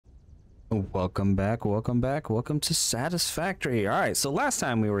Welcome back, welcome to Satisfactory. All right, so last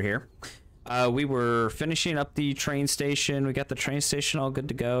time we were here, we were finishing up the train station. We got the train station all good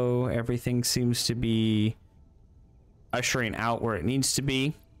to go. Everything seems to be ushering out where it needs to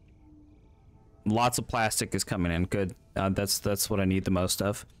be. Lots of plastic is coming in. Good. That's what I need the most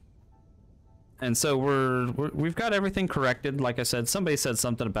of. And so we've got everything corrected. Like I said, somebody said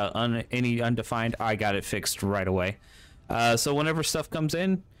something about any undefined. I got it fixed right away. So whenever stuff comes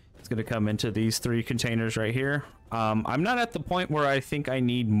in, it's going to come into these 3 containers right here. I'm not at the point where I think I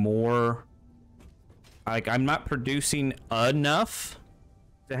need more. Like, I'm not producing enough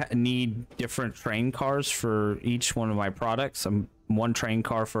to need different train cars for each one of my products. One train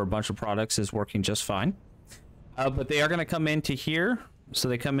car for a bunch of products is working just fine. But they are going to come into here. So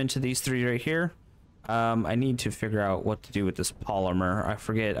they come into these 3 right here. I need to figure out what to do with this polymer. I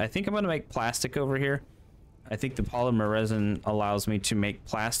forget. I think I'm going to make plastic over here. I think the polymer resin allows me to make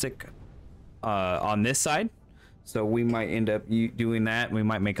plastic on this side. So we might end up doing that. We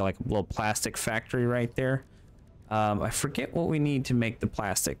might make like a little plastic factory right there. I forget what we need to make the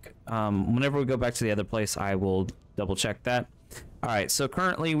plastic. Whenever we go back to the other place, I will double check that. All right, so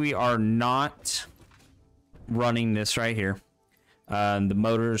currently we are not running this right here. The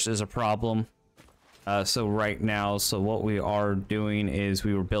motors is a problem. So right now, what we are doing is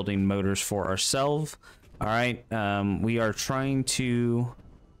we were building motors for ourselves. All right, we are trying to,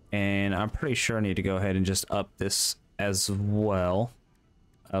 and I'm pretty sure I need to go ahead and just up this as well.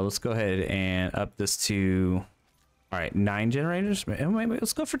 Let's go ahead and up this to, all right, 9 generators. Maybe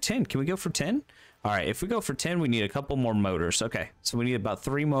let's go for 10. Can we go for 10? All right, if we go for 10, we need a couple more motors. Okay, so we need about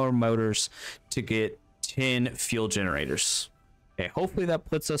 3 more motors to get 10 fuel generators. Okay, hopefully that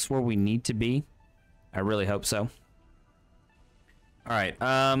puts us where we need to be. I really hope so. All right,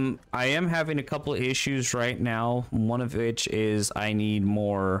 I am having a couple of issues right now. One of which is I need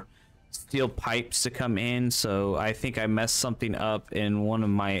more steel pipes to come in. So I think I messed something up in one of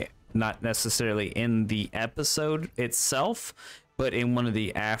my, not necessarily in the episode itself, but in one of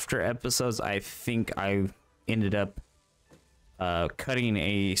the after episodes. I think I ended up cutting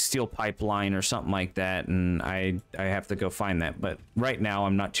a steel pipeline or something like that, and I have to go find that. But right now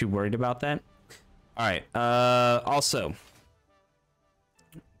I'm not too worried about that. All right, also,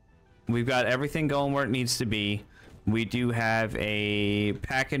 we've got everything going where it needs to be. We do have a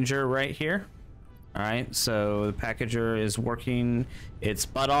packager right here. All right, so the packager is working its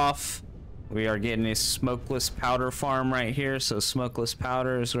butt off. We are getting a smokeless powder farm right here. So smokeless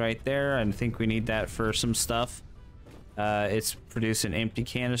powder is right there. I think we need that for some stuff. It's producing empty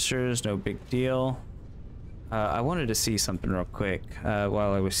canisters, no big deal. I wanted to see something real quick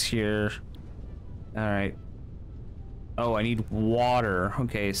while I was here. All right. Oh, I need water.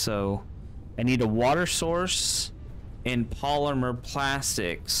 Okay, so I need a water source and polymer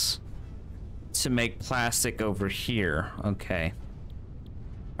plastics to make plastic over here. Okay.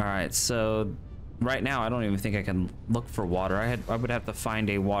 All right, so right now I don't even think I can look for water. I would have to find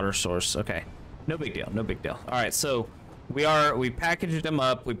a water source. Okay, no big deal, no big deal. All right, so we packaged them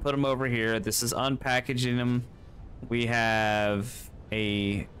up. We put them over here. This is unpackaging them. We have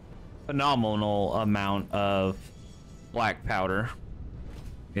a phenomenal amount of black powder.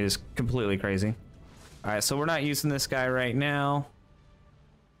 It is completely crazy. All right, so we're not using this guy right now.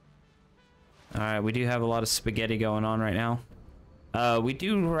 All right, we do have a lot of spaghetti going on right now. We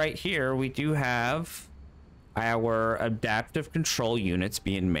do right here, we do have our adaptive control units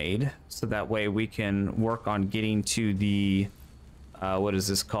being made, so that way we can work on getting to the what is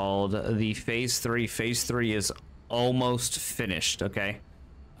this called, the phase 3. Phase 3 is almost finished. Okay,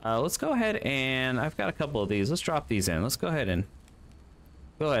 let's go ahead, and I've got a couple of these. Let's drop these in. Let's go ahead and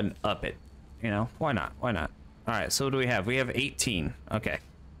up it, you know, why not? All right, so what do we have? We have 18. Okay,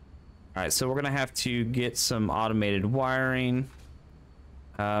 all right, so we're gonna have to get some automated wiring.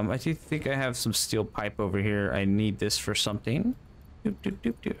 I do think I have some steel pipe over here. I need this for something.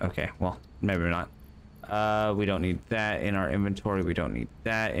 Okay, well, maybe not. We don't need that in our inventory. We don't need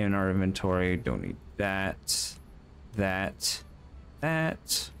that in our inventory. Don't need that,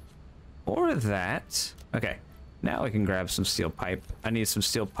 or that. Okay, now we can grab some steel pipe. I need some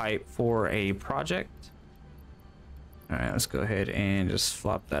steel pipe for a project. All right, let's go ahead and just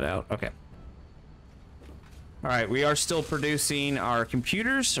flop that out. Okay. All right, we are still producing our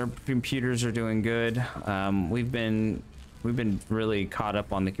computers. Our computers are doing good. We've been really caught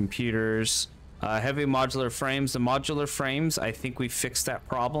up on the computers. Heavy modular frames. The modular frames, I think we fixed that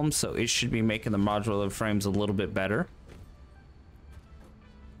problem, so it should be making the modular frames a little bit better.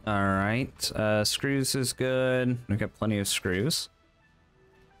 All right, screws is good. We've got plenty of screws.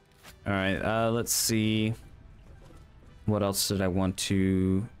 All right, let's see. What else did I want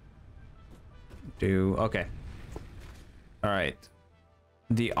to Okay. All right.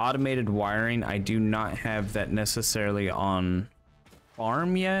 The automated wiring, I do not have that necessarily on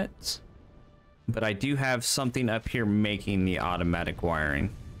farm yet, but I do have something up here making the automatic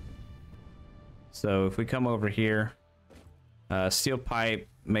wiring. So if we come over here, steel pipe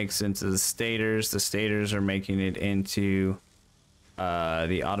makes into the stators are making it into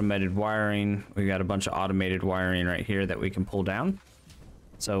the automated wiring. We got a bunch of automated wiring right here that we can pull down.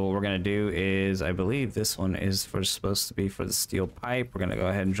 So what we're gonna do is, I believe this one is supposed to be for the steel pipe. We're gonna go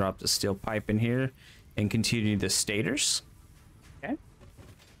ahead and drop the steel pipe in here and continue the stators. Okay.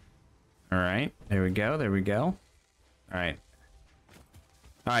 All right, there we go, there we go. All right.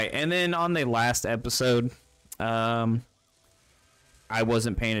 All right, and then on the last episode, I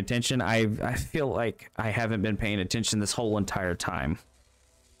wasn't paying attention. I feel like I haven't been paying attention this whole entire time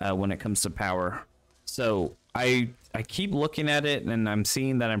when it comes to power. So I keep looking at it and I'm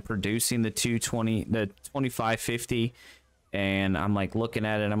seeing that I'm producing the 2550, and I'm like looking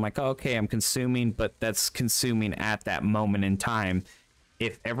at it. I'm like, oh, okay, I'm consuming, but that's consuming at that moment in time.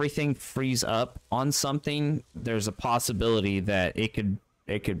 If everything frees up on something, there's a possibility that it could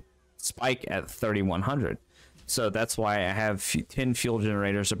spike at 3100. So that's why I have 10 fuel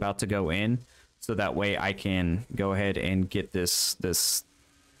generators about to go in, so that way I can go ahead and get this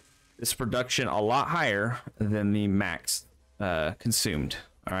production a lot higher than the max consumed.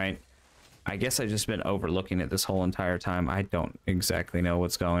 All right, I guess I've just been overlooking it this whole entire time. I don't exactly know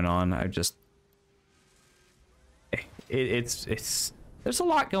what's going on. I just it's there's a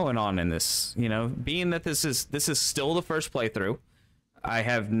lot going on in this, you know, being that this is still the first playthrough. I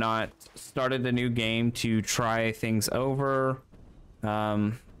have not started the new game to try things over.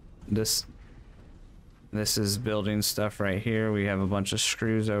 This is building stuff right here. We have a bunch of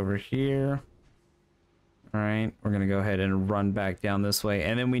screws over here. All right, we're gonna go ahead and run back down this way,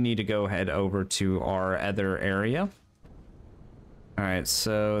 and then we need to go head over to our other area. All right,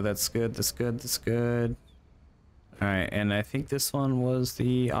 so that's good, that's good, that's good. All right, and I think this one was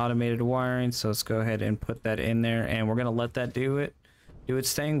the automated wiring, so let's go ahead and put that in there, and we're gonna let that do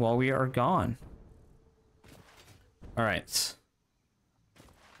its thing while we are gone. All right.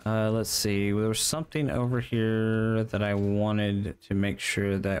 Let's see. There was something over here that I wanted to make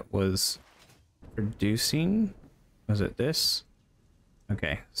sure that was producing. Was it this?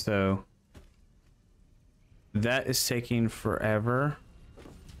 Okay, so that is taking forever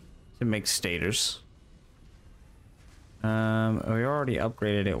to make stators. We already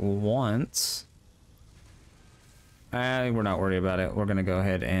upgraded it once. We're not worried about it. We're gonna go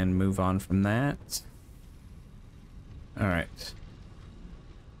ahead and move on from that. All right.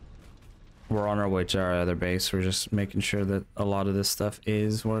 We're on our way to our other base. We're just making sure that a lot of this stuff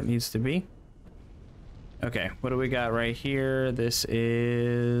is where it needs to be. Okay, what do we got right here? This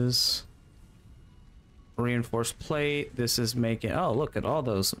is reinforced plate. This is making, oh, look at all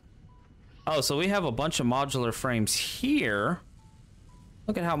those. Oh, so we have a bunch of modular frames here.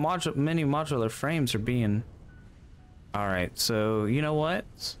 Look at how many modular frames are being. All right, so you know what?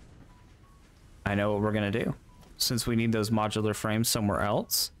 I know what we're gonna do. Since we need those modular frames somewhere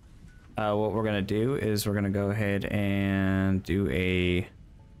else, what we're gonna do is we're gonna go ahead and do a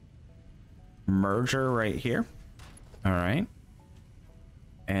merger right here. All right,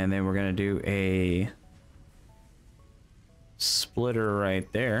 and then we're gonna do a splitter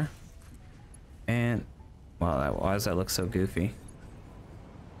right there. And wow, why does that look so goofy?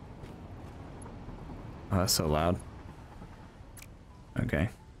 Oh, that's so loud. Okay.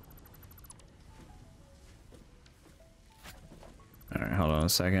 All right, hold on a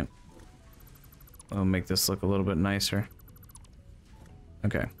second. I'll make this look a little bit nicer.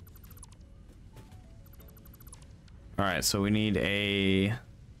 Okay. All right, so we need a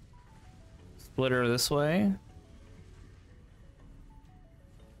splitter this way.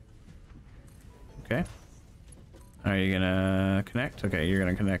 Okay. Are you gonna connect? Okay, you're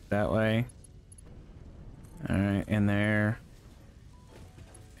gonna connect that way. All right, in there.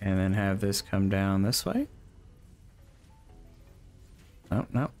 And then have this come down this way. Oh,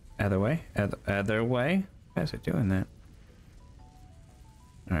 no, other way, other way. Why is it doing that?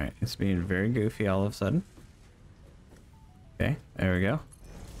 All right, it's being very goofy all of a sudden. Okay, there we go.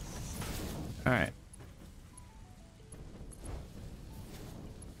 All right.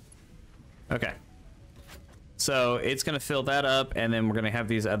 Okay. So it's gonna fill that up, and then we're gonna have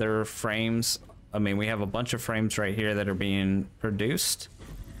these other frames. I mean, we have a bunch of frames right here that are being produced.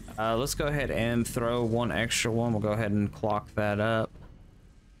 Let's go ahead and throw one extra one. We'll go ahead and clock that up.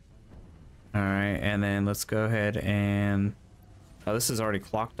 All right, and then let's go ahead and... Oh, this is already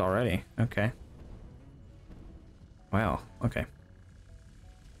clocked already. Okay. Wow, okay.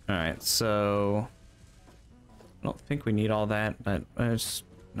 All right, so I don't think we need all that, but it's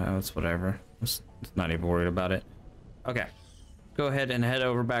no, it's whatever. It's not even worried about it. Okay, go ahead and head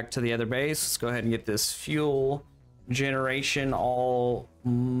over back to the other base. Let's go ahead and get this fuel generation all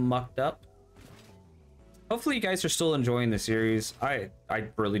mucked up. Hopefully you guys are still enjoying the series. I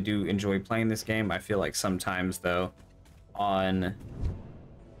really do enjoy playing this game. I feel like sometimes though on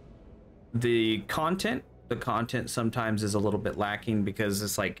the content sometimes is a little bit lacking, because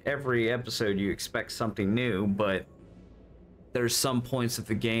it's like every episode you expect something new, but there's some points of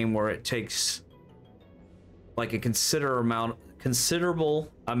the game where it takes like a considerable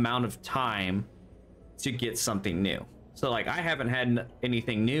amount of time to get something new. So like I haven't had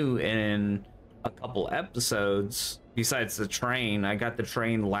anything new in a couple episodes besides the train. I got the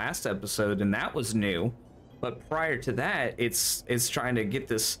train last episode and that was new, but prior to that it's trying to get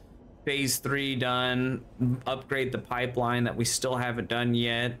this phase 3 done, upgrade the pipeline that we still haven't done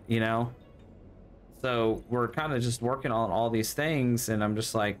yet, you know. So we're kind of just working on all these things, and I'm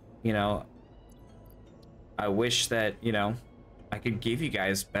just like, you know, I wish that, you know, I could give you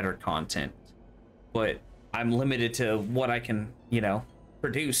guys better content, but I'm limited to what I can, you know,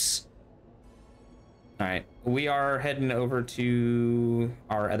 produce. All right, we are heading over to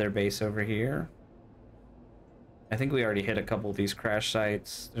our other base over here. I think we already hit a couple of these crash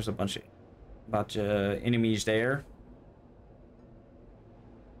sites. There's a bunch of enemies there.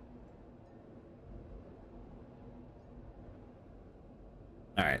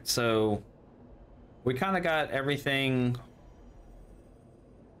 All right, so we kind of got everything,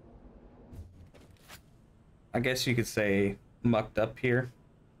 I guess you could say, mucked up here.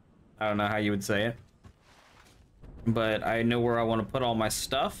 I don't know how you would say it, but I know where I want to put all my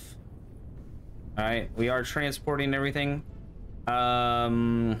stuff. All right, we are transporting everything.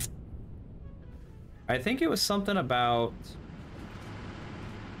 I think it was something about,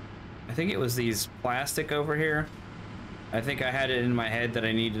 I think it was these plastic over here. I think I had it in my head that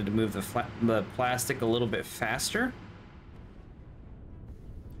I needed to move the plastic a little bit faster.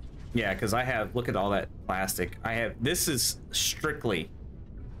 Yeah, because I have, look at all that plastic. This is strictly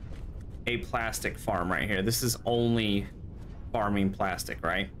a plastic farm right here. This is only farming plastic,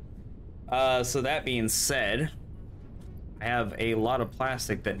 right? So that being said, I have a lot of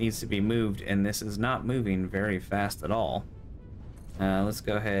plastic that needs to be moved, and this is not moving very fast at all. Let's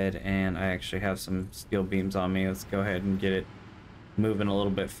go ahead, and I actually have some steel beams on me. Let's go ahead and get it moving a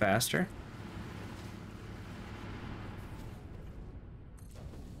little bit faster.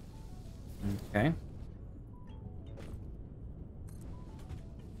 Okay.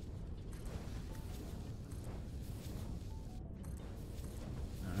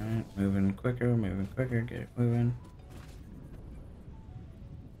 Alright, moving quicker, get it moving.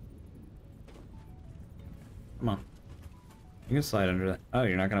 Come on. You can slide under that. Oh,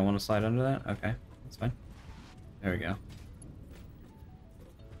 you're not going to want to slide under that? Okay, that's fine. There we go.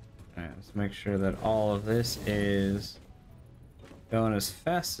 Alright, let's make sure that all of this is going as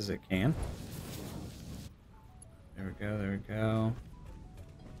fast as it can. There we go, there we go.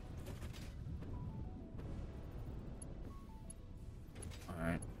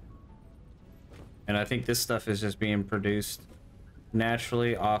 Alright. And I think this stuff is just being produced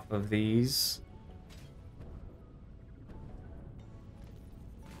naturally off of these.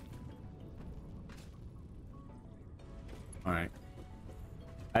 Alright.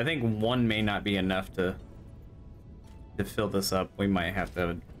 I think one may not be enough to fill this up. We might have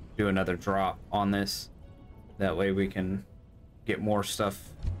to do another drop on this. That way we can get more stuff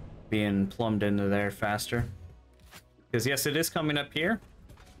being plumbed into there faster. Because yes, it is coming up here.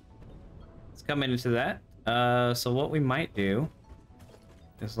 It's coming into that. So what we might do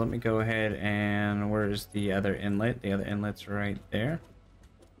is, let me go ahead and, where's the other inlet? The other inlet's right there.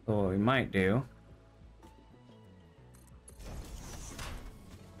 So what we might do,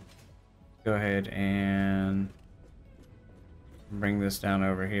 go ahead and bring this down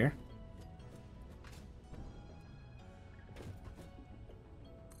over here.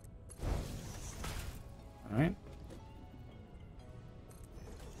 All right.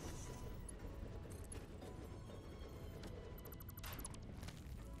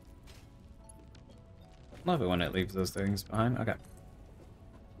 Love it when it leaves those things behind. Okay.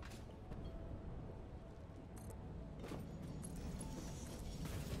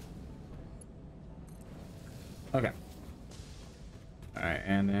 Okay. All right,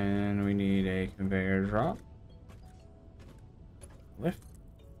 and then we need a conveyor drop. Lift.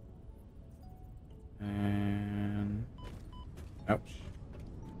 And ouch.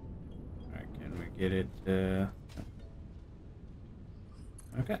 All right, can we get it?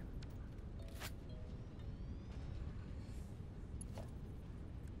 Okay.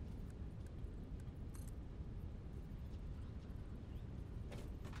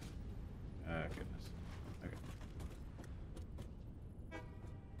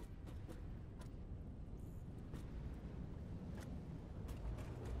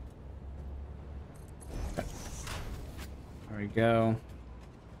 we go.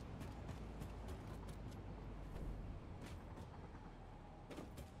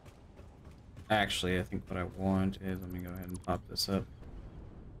 Actually, I think what I want is, let me go ahead and pop this up.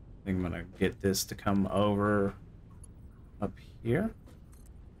 I think I'm gonna get this to come over up here.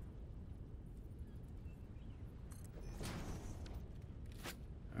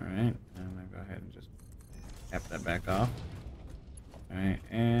 All right, and then go ahead and just cap that back off. All right,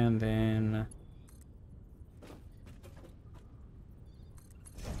 and then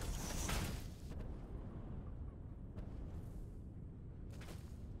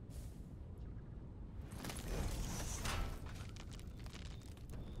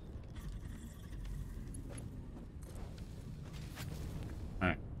all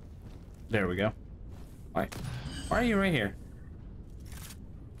right, there we go. Why are you right here?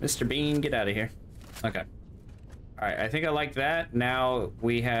 Mr. Bean, get out of here. Okay. All right, I think I like that. Now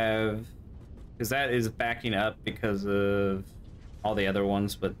we have, because that is backing up because of all the other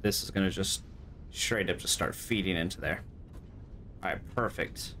ones, but this is going to just straight up just start feeding into there. All right,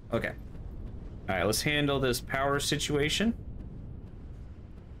 perfect. Okay. All right, let's handle this power situation.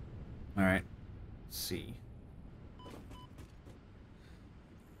 All right, let's see.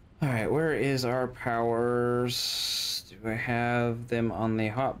 All right, where is our powers? Do I have them on the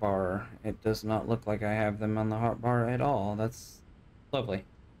hotbar? It does not look like I have them on the hotbar at all. That's lovely.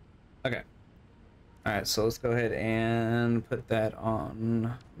 Okay. All right, so let's go ahead and put that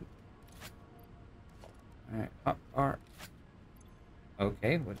on. All right, hotbar.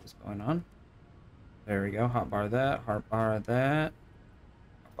 Okay, what is going on? There we go. Hotbar that, hotbar that,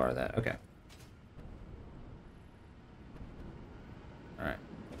 hotbar that. Okay. All right.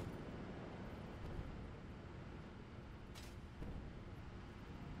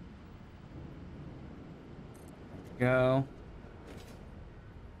 Go.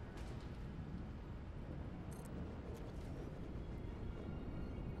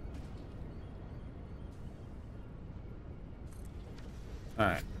 All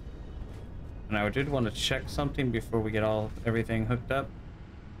right. And I did want to check something before we get everything hooked up.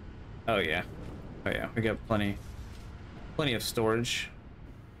 Oh yeah. Oh yeah, we got plenty of storage.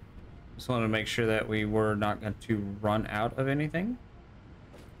 Just wanted to make sure that we were not going to run out of anything.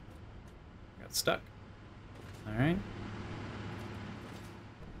 Got stuck. All right.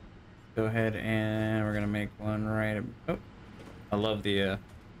 Go ahead and we're gonna make one right. Oh, I love the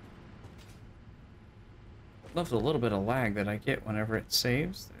little bit of lag that I get whenever it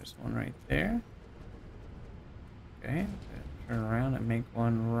saves. There's one right there. Okay, turn around and make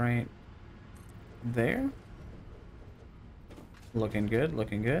one right there. Looking good,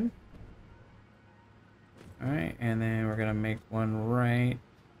 looking good. All right, and then we're gonna make one right.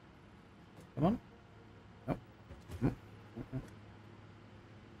 Come on. Nope.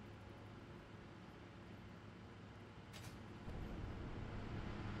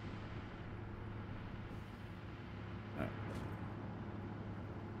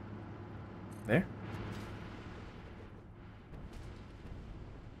 There.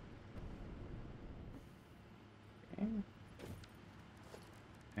 Okay.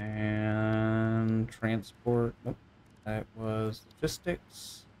 And transport. Nope. That was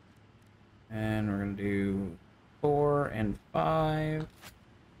logistics. And we're gonna do 4 and 5.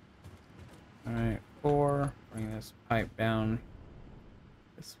 All right, 4. Bring this pipe down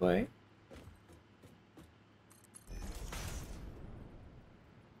this way.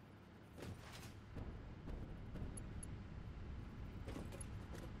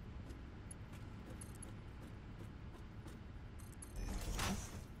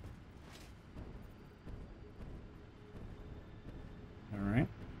 All right.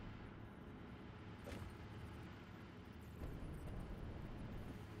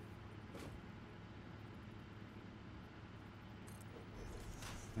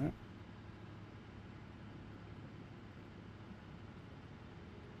 All right.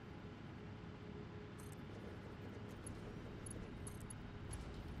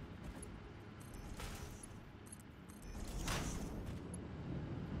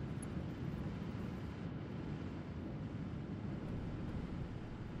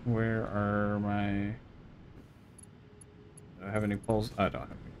 Where are my... Do I have any poles? I don't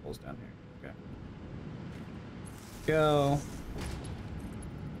have any poles down here. Okay. Go.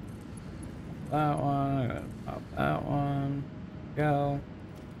 That one. I'm gonna pop that one. Go.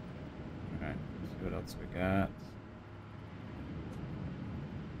 Alright, let's see what else we got.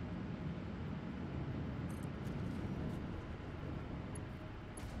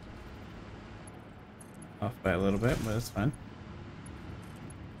 Off by a little bit, but it's fine.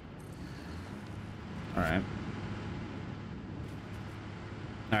 Alright.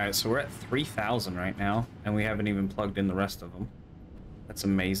 All right, so we're at 3,000 right now, and we haven't even plugged in the rest of them. That's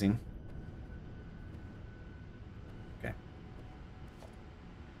amazing. Okay.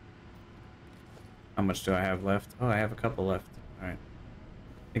 How much do I have left? Oh, I have a couple left. All right.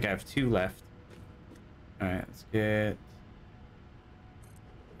 I think I have 2 left. All right, let's get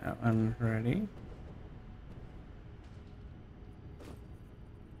that one ready.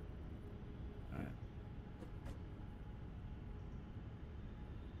 All right.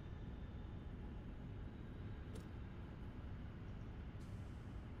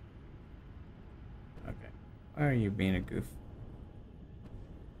 Okay. Why are you being a goof?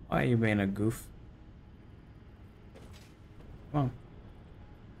 Why are you being a goof? Come on.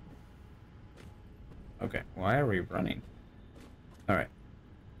 Okay, why are we running? All right.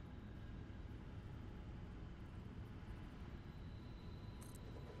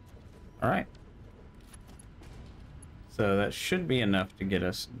 All right. So that should be enough to get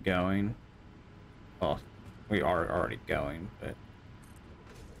us going. Well, we are already going, but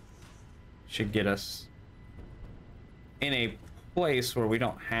should get us in a place where we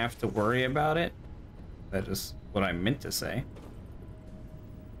don't have to worry about it. That is what I meant to say.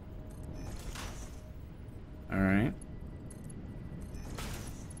 All right.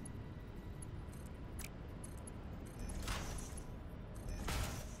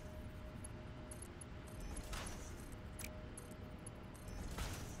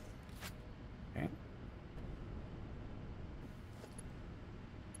 Okay.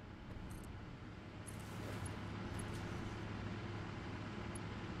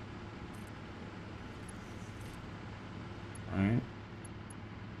 All right.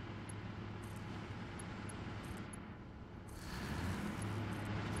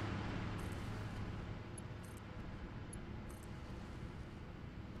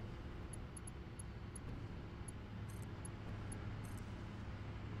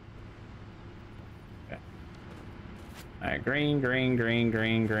 Alright, green, green, green,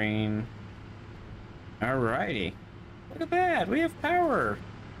 green, green. Alrighty. Look at that, we have power.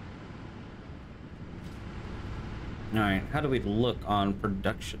 Alright, how do we look on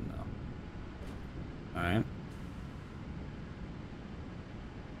production though? Alright.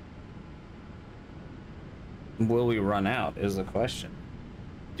 Will we run out is the question.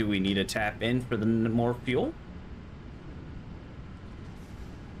 Do we need to tap in for the more fuel?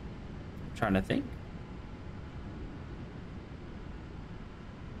 I'm trying to think.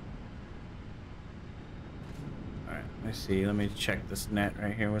 Let me see. Let me check this net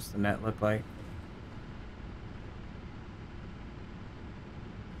right here. What's the net look like?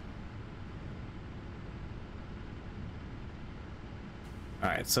 All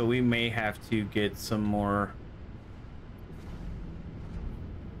right, so we may have to get some more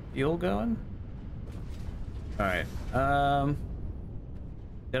fuel going. All right.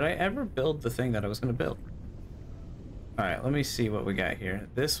 Did I ever build the thing that I was going to build? All right, let me see what we got here.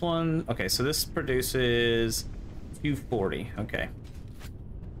 This one. Okay, so this produces 240. Okay.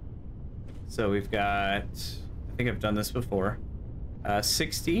 So we've got, I think I've done this before.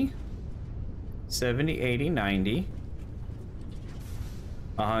 60, 70, 80, 90,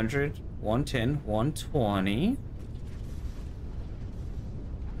 100, 110, 120,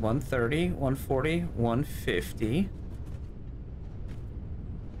 130, 140, 150,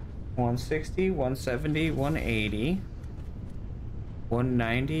 160, 170, 180,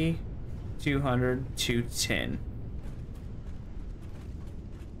 190, 200, 210.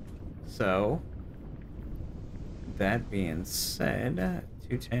 So, that being said,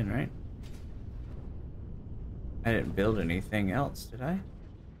 210, right? I didn't build anything else, did I?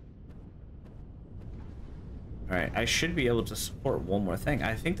 Alright, I should be able to support one more thing.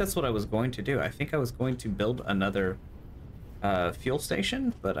 I think that's what I was going to do. I think I was going to build another fuel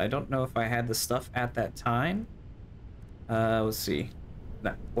station, but I don't know if I had the stuff at that time. Let's see.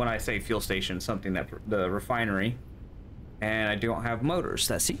 When I say fuel station, something that the refinery, and I don't have motors.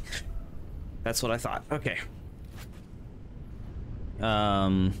 That's what I thought. Okay. How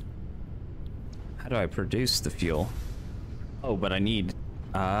do I produce the fuel? Oh, but I need.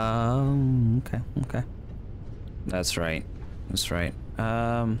 Okay. That's right.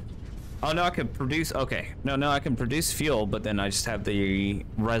 Oh no, I could produce. Okay. No, I can produce fuel, but then I just have the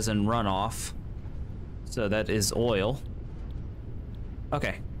resin runoff. So that is oil.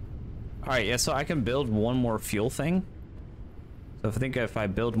 Okay. All right. Yeah. So I can build one more fuel thing. So I think if I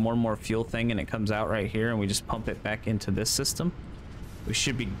build one more fuel thing and it comes out right here and we just pump it back into this system, we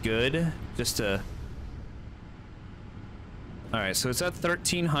should be good. Just to. All right. So it's at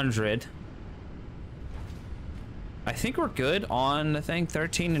 1300. I think we're good on the thing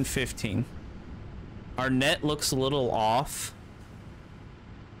 13 and 15. Our net looks a little off.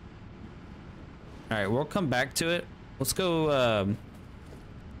 All right, we'll come back to it. Let's go.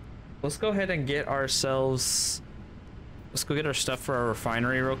 Let's go ahead and get ourselves. Let's go get our stuff for our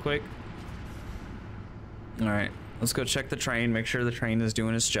refinery real quick. All right, let's go check the train. Make sure the train is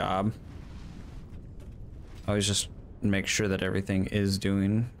doing its job. Always just make sure that everything is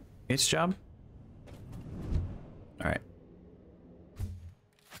doing its job. All right.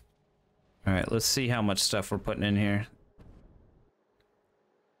 All right, let's see how much stuff we're putting in here.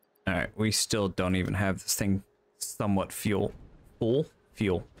 All right, we still don't even have this thing somewhat fuel. Full?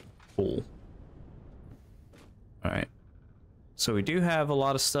 Fuel. Full. All right. So we do have a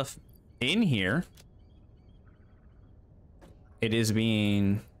lot of stuff in here. It is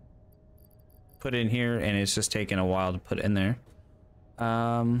being put in here, and it's just taking a while to put in there.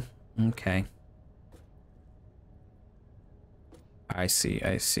 Okay. I see,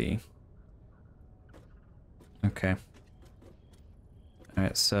 I see. Okay. All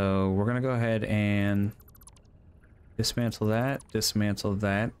right, so we're gonna go ahead and dismantle that, dismantle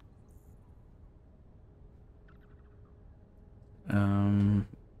that.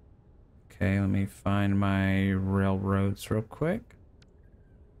 Okay, let me find my railroads real quick.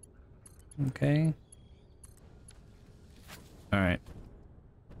 Okay. All right.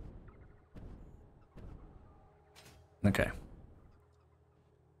 Okay.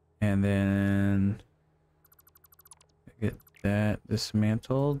 And then get that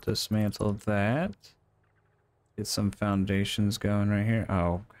dismantled, dismantle that. Get some foundations going right here.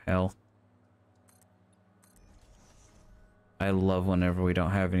 Oh, hell. I love whenever we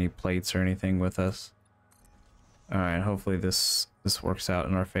don't have any plates or anything with us. All right, hopefully this works out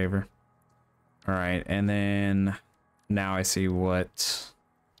in our favor. All right, and then now I see what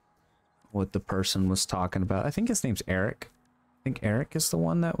the person was talking about. I think his name's Eric. I think Eric is the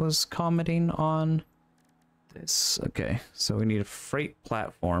one that was commenting on this. Okay, so we need a freight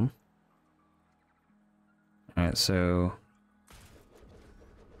platform. All right, so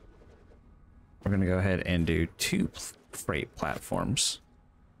we're gonna go ahead and do 2 freight platforms.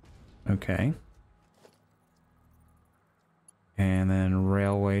 Okay. And then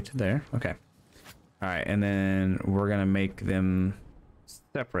railway to there. Okay. All right, and then we're gonna make them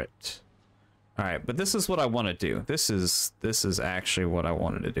separate. All right, but this is what I want to do. This is actually what I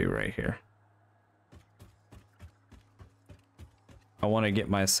wanted to do right here. I want to get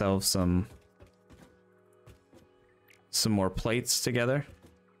myself some more plates together,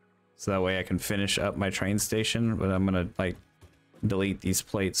 so that way I can finish up my train station. But I'm gonna like delete these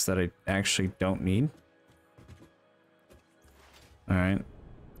plates that I actually don't need. All right,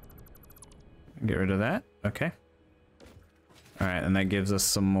 get rid of that. Okay. All right, and that gives us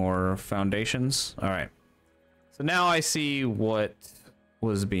some more foundations. All right, so now I see what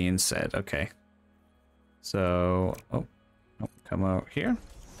was being said. Okay, so come out here.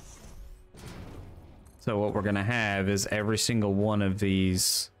 So what we're gonna have is every single one of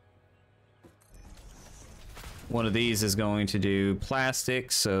these is going to do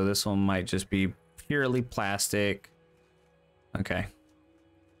plastic. So this one might just be purely plastic. Okay.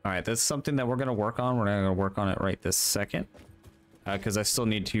 All right, that's something that we're gonna work on. We're not gonna work on it right this second, because I still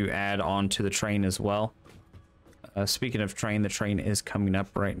need to add on to the train as well. Speaking of train, the train is coming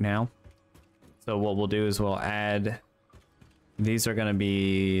up right now. So what we'll do is we'll add, these are gonna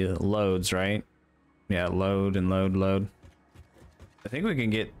be loads, right? Yeah, load and load, load. I think we can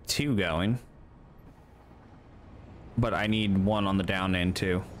get 2 going, but I need 1 on the down end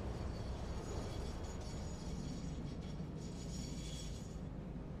too.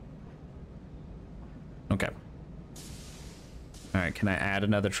 Okay. All right, can I add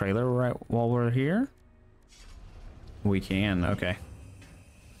another trailer right while we're here? We can, okay.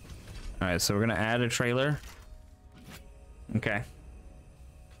 All right, so we're gonna add a trailer. Okay.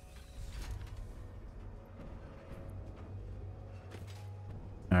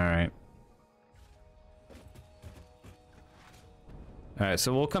 All right. All right,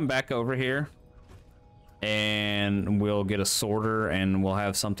 so we'll come back over here and we'll get a sorter and we'll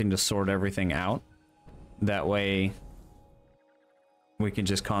have something to sort everything out. That way we can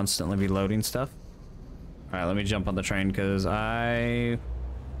just constantly be loading stuff. All right, let me jump on the train because I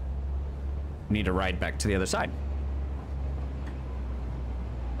need to ride back to the other side.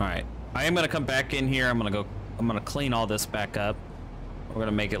 All right, I am gonna come back in here. I'm gonna clean all this back up. We're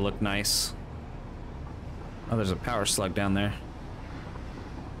gonna make it look nice. Oh, there's a power slug down there.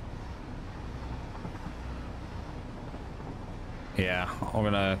 Yeah, we're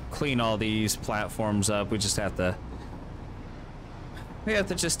gonna clean all these platforms up. We have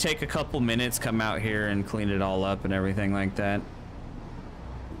to just take a couple minutes, come out here and clean it all up and everything like that.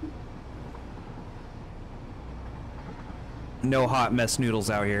 No hot mess noodles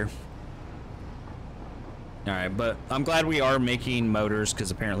out here. All right, but I'm glad we are making motors because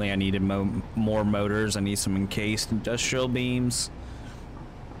apparently I needed more motors. I need some encased industrial beams.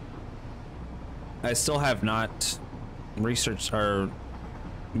 I still have not researched or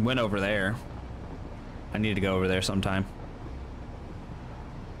went over there. I need to go over there sometime.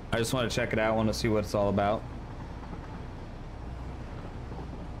 I just want to check it out. I want to see what it's all about.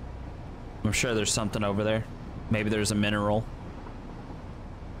 I'm sure there's something over there. Maybe there's a mineral.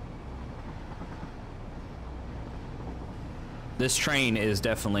 This train is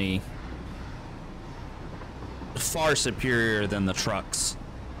definitely far superior than the trucks.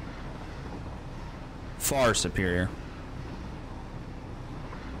 Far superior.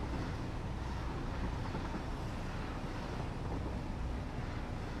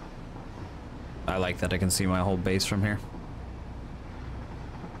 I like that I can see my whole base from here.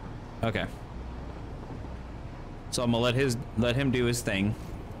 Okay. So I'm gonna let him do his thing.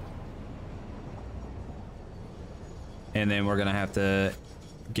 And then we're gonna have to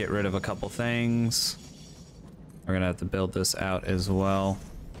get rid of a couple things. We're gonna have to build this out as well.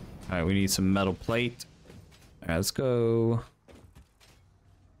 All right, we need some metal plate. All right, let's go.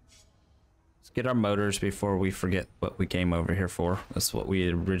 Let's get our motors before we forget what we came over here for. That's what we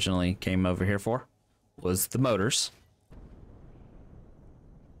originally came over here for, was the motors.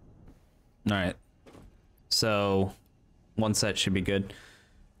 All right, so one set should be good.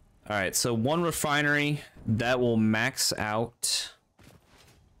 All right, so one refinery that will max out.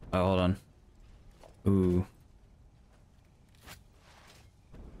 Oh, hold on. Ooh.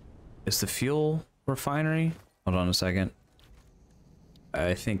 Is the fuel refinery? Hold on a second.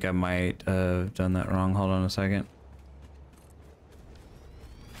 I think I might have done that wrong. Hold on a second.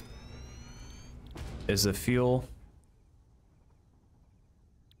 Is the fuel?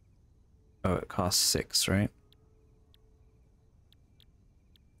 Oh, it costs 6, right?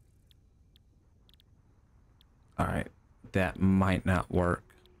 All right, that might not work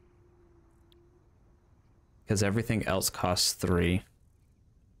because everything else costs 3.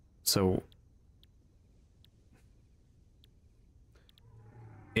 So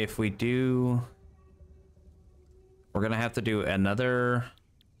if we do, we're gonna have to do another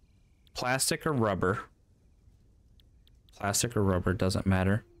plastic or rubber. Plastic or rubber, doesn't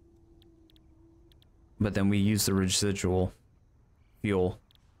matter. But then we use the residual fuel.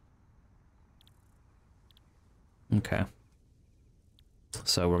 Okay.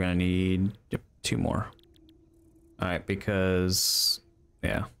 So we're gonna need 2 more. All right, because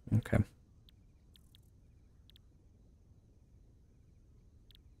yeah, okay.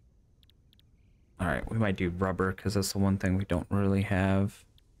 All right, we might do rubber because that's the one thing we don't really have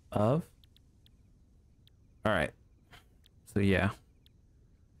of. All right. So yeah.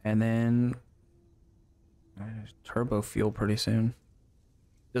 And then turbo fuel pretty soon.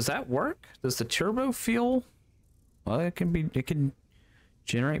 Does that work? Does the turbo fuel? Well, it can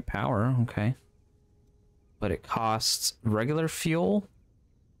generate power, okay. But it costs regular fuel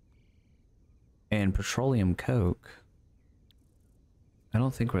and petroleum coke. I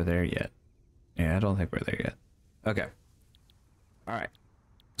don't think we're there yet. Yeah, I don't think we're there yet. Okay. All right.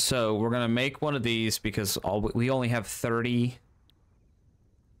 So we're gonna make one of these because we only have 30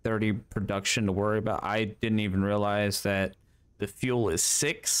 production to worry about. I didn't even realize that the fuel is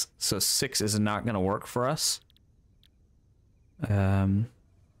 6, so 6 is not gonna work for us.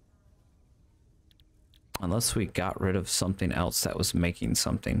 Unless we got rid of something else that was making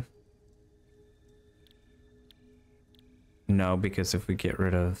something. No, because if we get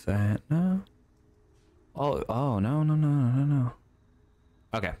rid of that, no. Oh, no.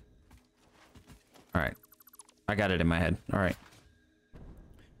 Okay. All right. I got it in my head. All right.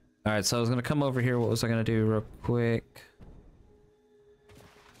 All right, so I was gonna come over here. What was I gonna do real quick?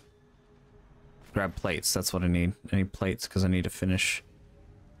 Grab plates. That's what I need. I need plates because I need to finish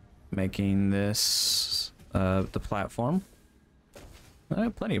making this the platform. I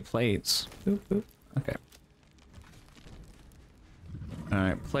have plenty of plates. Boop, boop. Okay. All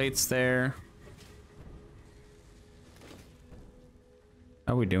right, plates there.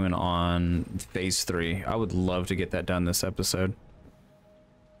 How are we doing on phase 3? I would love to get that done this episode.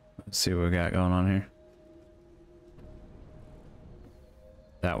 Let's see what we got going on here.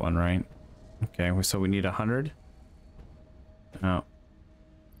 That one, right? Okay, so we need 100. Oh.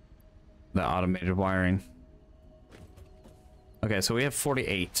 The automated wiring. Okay, so we have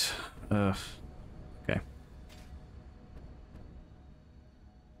 48. Ugh. Okay.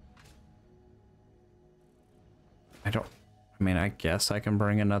 I mean, I guess I can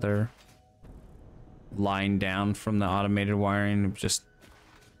bring another line down from the automated wiring. Just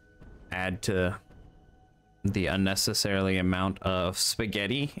add to the unnecessarily amount of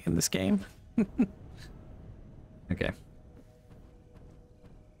spaghetti in this game. Okay.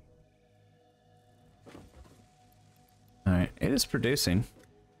 Alright, it is producing.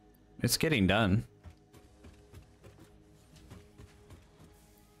 It's getting done.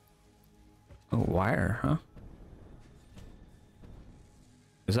 Oh, wire, huh?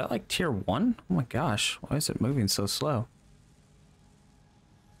 Is that like tier 1? Oh my gosh, why is it moving so slow?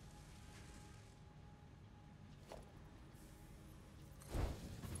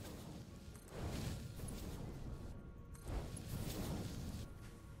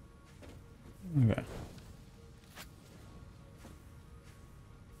 Okay.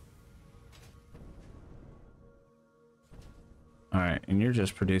 Alright, and you're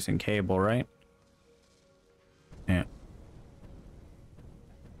just producing cable, right? Yeah.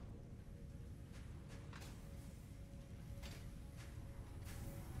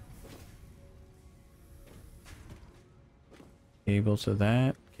 Cable to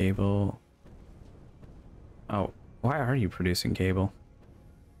that, cable. Oh, why are you producing cable?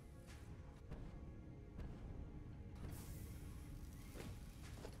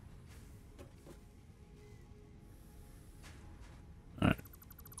 Alright.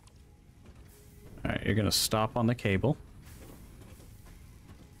 Alright, you're gonna stop on the cable.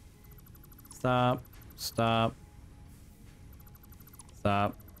 Stop, stop,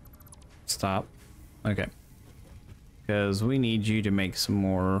 stop, stop. Okay. Because we need you to make some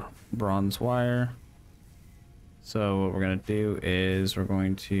more bronze wire. So what we're going to do is we're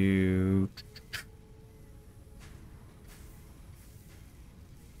going to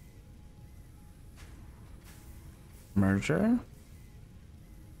merger.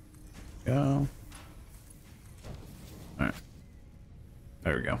 Go. All right.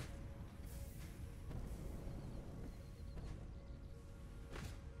 There we go.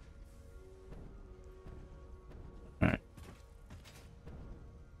 All right.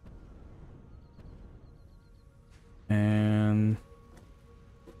 And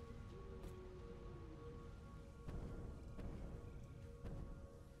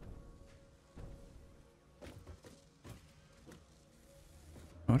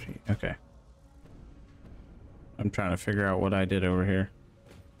okay. I'm trying to figure out what I did over here.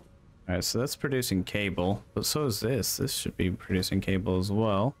 All right, so that's producing cable, but so is this. This should be producing cable as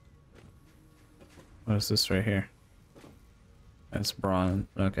well. What is this right here? That's bronze.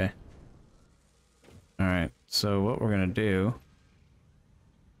 Okay. All right. So what we're gonna do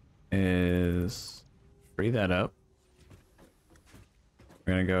is free that up.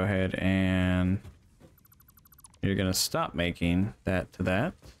 We're gonna go ahead and you're gonna stop making that to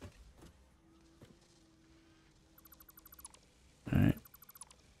that. All right.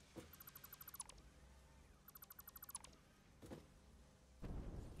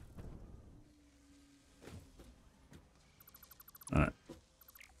 All right.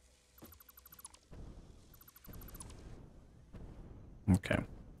 Okay.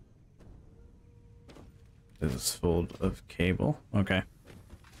 This is full of cable. Okay.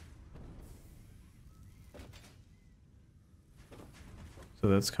 So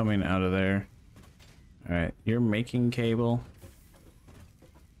that's coming out of there. All right, you're making cable.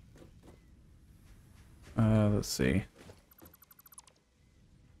 Let's see.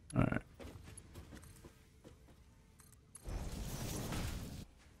 All right.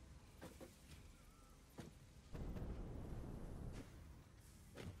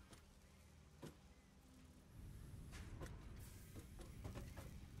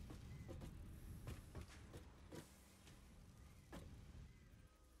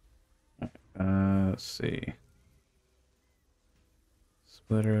 Let's see.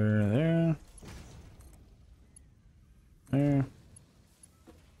 Splitter there. There.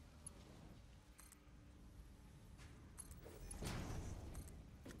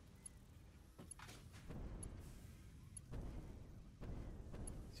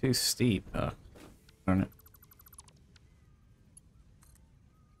 Too steep. Oh, darn it.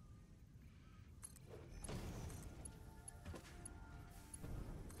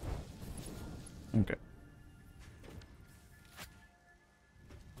 Okay.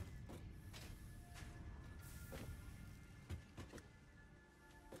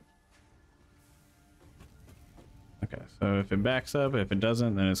 Okay, so if it backs up, if it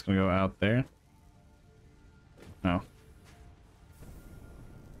doesn't, then it's gonna go out there. No.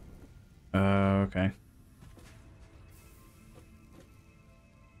 Okay.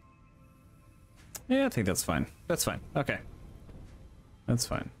 Yeah, I think that's fine. That's fine. Okay. That's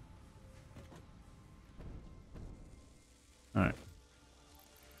fine. Alright.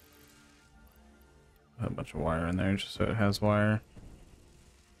 Put a bunch of wire in there just so it has wire.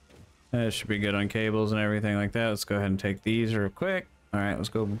 It should be good on cables and everything like that. Let's go ahead and take these real quick. Alright, let's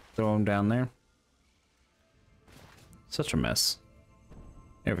go throw them down there. Such a mess.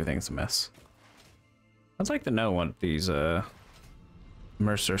 Everything's a mess. I'd like to know what these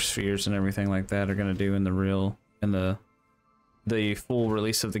Mercer spheres and everything like that are gonna do in the full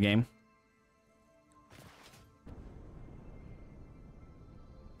release of the game.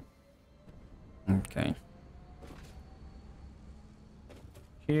 Okay.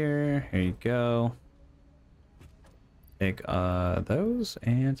 Here you go. Take those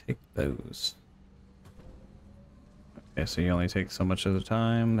and take those. Okay, so you only take so much at a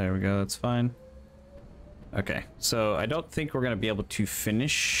time. There we go, that's fine. Okay, so I don't think we're gonna be able to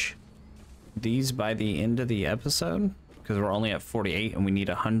finish these by the end of the episode because we're only at 48 and we need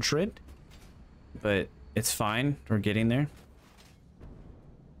 100. But it's fine, we're getting there.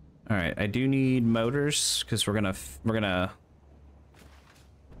 All right, I do need motors because we're gonna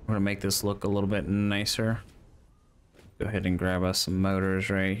make this look a little bit nicer. Go ahead and grab us some motors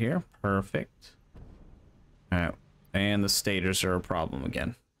right here. Perfect. All right, and the stators are a problem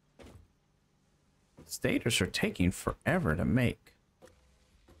again. Stators are taking forever to make.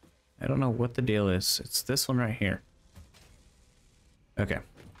 I don't know what the deal is. It's this one right here. Okay.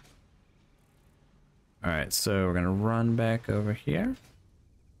 All right, so we're gonna run back over here.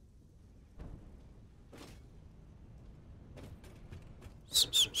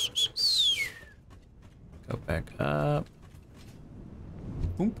 Go back up.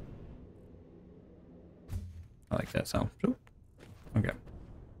 Boom. I like that sound. Okay.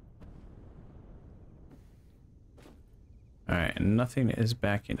 All right, and nothing is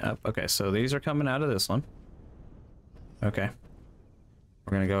backing up. Okay, so these are coming out of this one. Okay.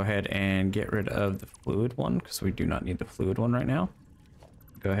 We're gonna go ahead and get rid of the fluid one because we do not need the fluid one right now.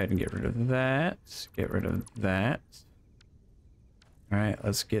 Go ahead and get rid of that. Get rid of that. All right,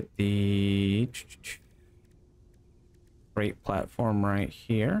 let's get the freight platform right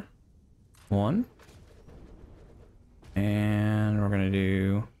here. One. And we're gonna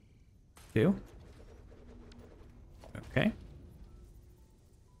do 2. Okay.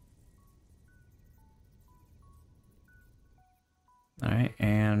 All right,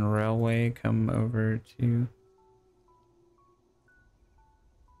 and railway come over to.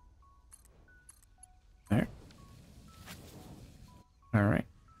 There. All right.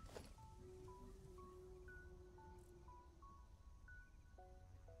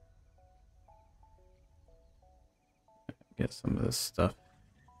 Get some of this stuff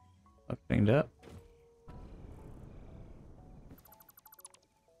cleaned up.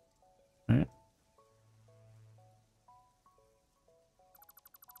 All right.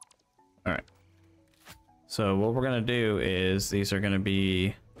 All right. So what we're gonna do is these are gonna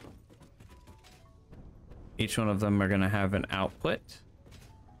be. Each one of them are gonna have an output.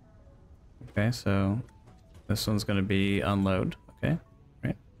 Okay, so this one's gonna be unload. Okay,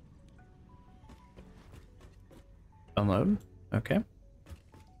 right. Unload. Okay.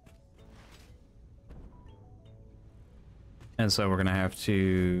 And so we're gonna have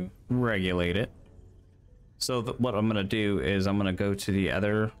to regulate it. So what I'm gonna do is I'm gonna go to the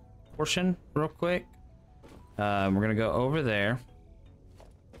other portion real quick. We're gonna go over there.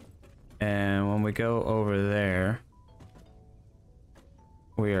 And when we go over there,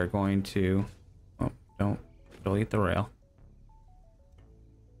 we are going to, oh, don't delete the rail.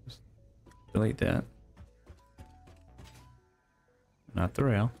 Just delete that. Not the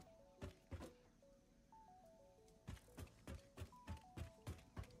rail.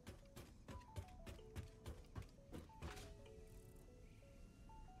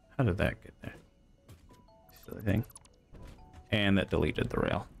 How did that get there? Silly thing. And that deleted the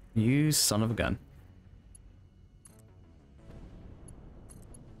rail. You son of a gun.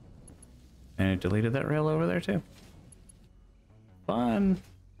 And it deleted that rail over there too. Fun.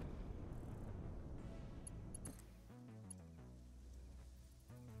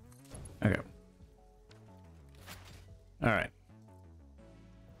 Okay. All right.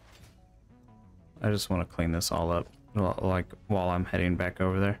 I just want to clean this all up, like while I'm heading back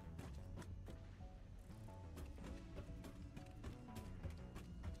over there.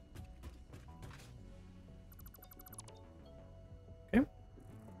 Okay.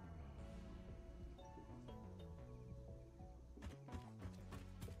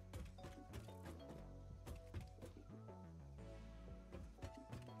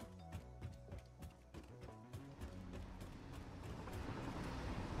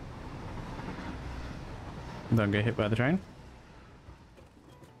 Don't get hit by the train.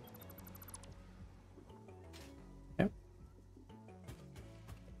 Yep.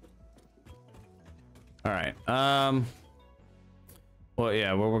 All right. Well,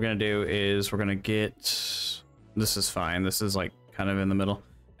 yeah, what we're gonna do is we're gonna get. This is fine. This is like kind of in the middle.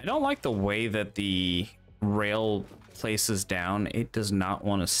 I don't like the way that the rail places down, it does not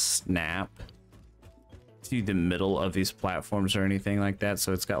want to snap to the middle of these platforms or anything like that.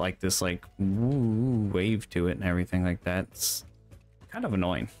 So it's got like this like woo wave to it and everything like that. It's kind of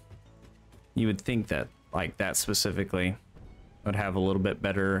annoying. You would think that like that specifically would have a little bit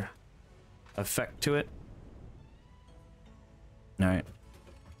better effect to it. All right,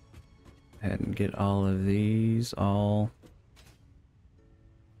 go ahead and get all of these all.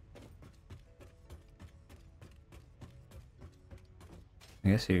 I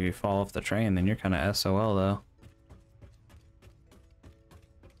guess if you fall off the train, then you're kind of SOL though.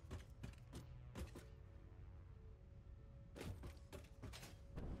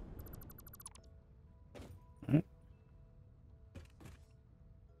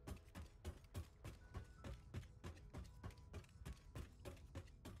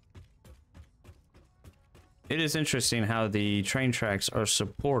 It is interesting how the train tracks are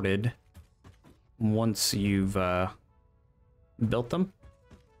supported once you've built them.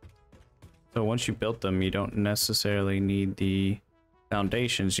 So once you built them, you don't necessarily need the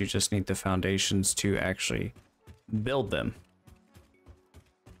foundations, you just need the foundations to actually build them.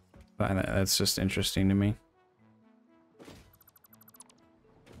 That's just interesting to me.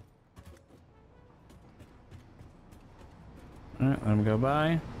 Alright, let them go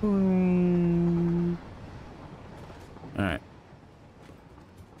by. Alright.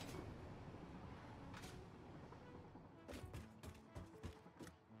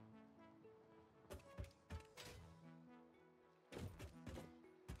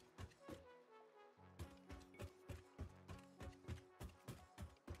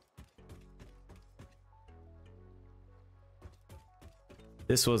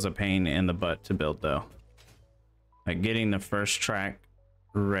 This was a pain in the butt to build though. Like getting the first track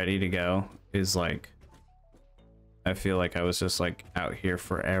ready to go is like, I feel like I was just like out here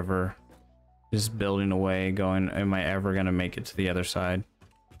forever, just building away, going, am I ever gonna make it to the other side?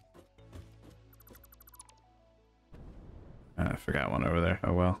 I forgot one over there.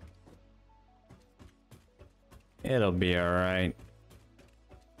 Oh well. It'll be all right.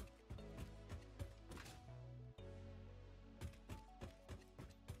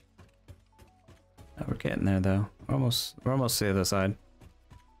 Oh, we're getting there though. We're almost to the other side.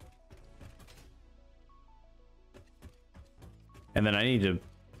 And then I need to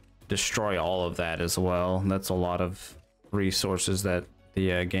destroy all of that as well. That's a lot of resources that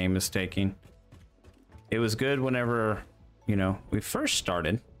the game is taking. It was good whenever, you know, we first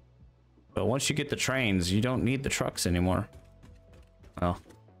started, but once you get the trains, you don't need the trucks anymore. Well,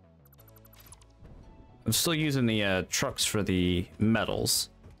 I'm still using the trucks for the metals.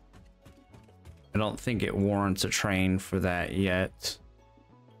 I don't think it warrants a train for that yet.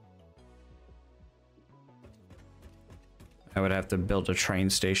 I would have to build a train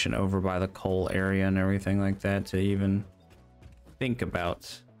station over by the coal area and everything like that to even think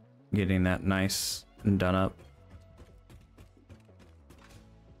about getting that nice and done up.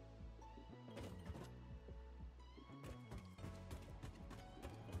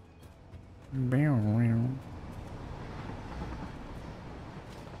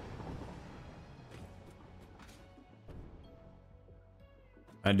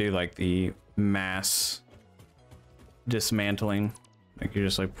 I do like the mass dismantling, like you're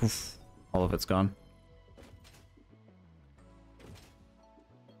just like poof, all of it's gone.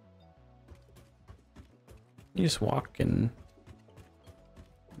 You just walk and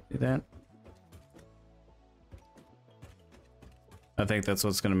do that. I think that's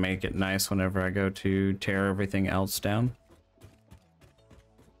what's going to make it nice whenever I go to tear everything else down.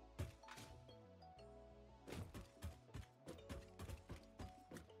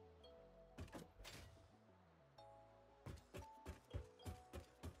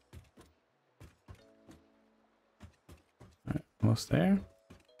 Almost there.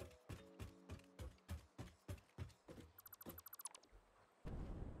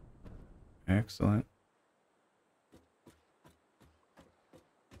 Excellent.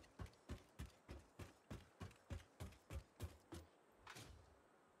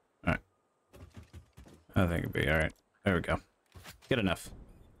 All right. I think it'll be all right. There we go. Good enough.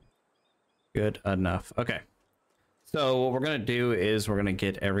 Good enough. Okay. So what we're going to do is we're going to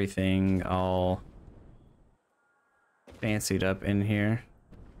get everything all fancied up in here.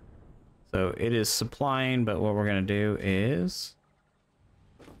 So it is supplying, but what we're going to do is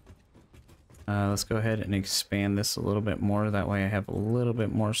let's go ahead and expand this a little bit more. That way I have a little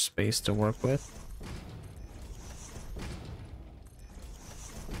bit more space to work with.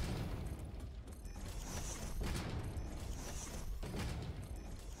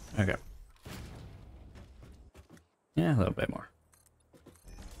 Okay. Yeah, a little bit more.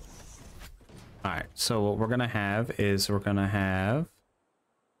 All right, so what we're gonna have is let's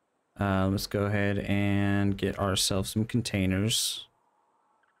go ahead and get ourselves some containers.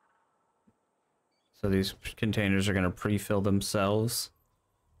 So these containers are gonna pre-fill themselves.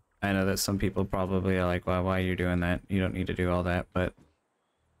 I know that some people probably are like, well, why are you doing that? You don't need to do all that, but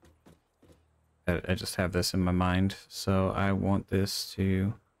I just have this in my mind. So I want this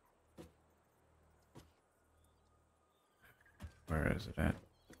to... Where is it at?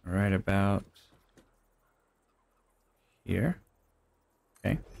 Right about here.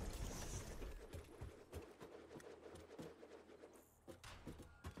 Okay.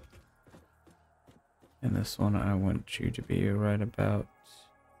 And this one, I want you to be right about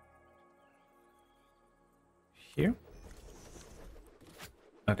here.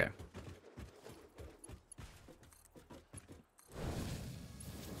 Okay.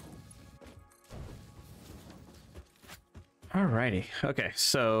 Alrighty. Okay,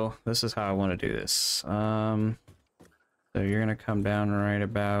 so this is how I want to do this. So you're gonna come down right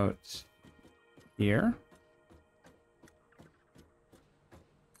about here.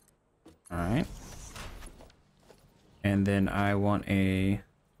 All right. And then I want a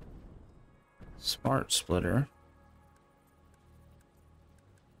smart splitter.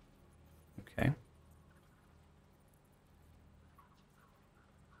 Okay.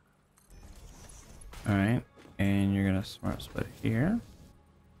 All right. And you're gonna smart split here.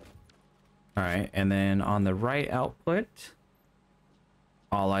 All right. And then on the right output,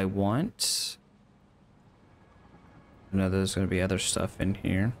 all I want... I know there's gonna be other stuff in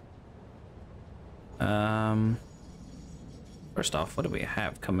here. First off, what do we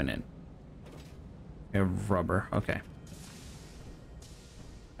have coming in? We have rubber. Okay.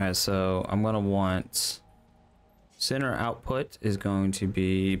 All right, so I'm gonna want center output is going to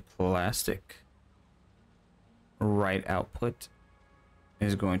be plastic. Right output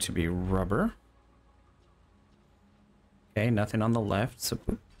is going to be rubber. Okay, nothing on the left, so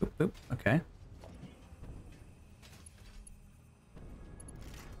boop, boop, boop. Okay.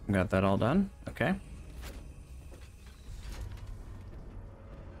 Got that all done. Okay.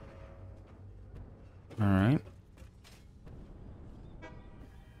 All right.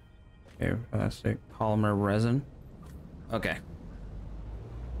 Okay, plastic, polymer, resin. Okay.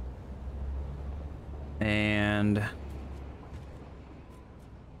 And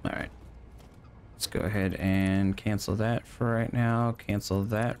all right. Let's go ahead and cancel that for right now. Cancel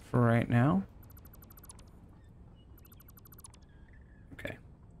that for right now. Okay.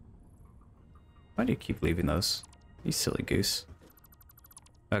 Why do you keep leaving those? You silly goose.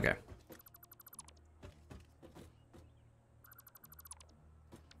 Okay.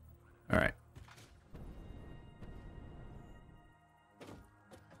 All right.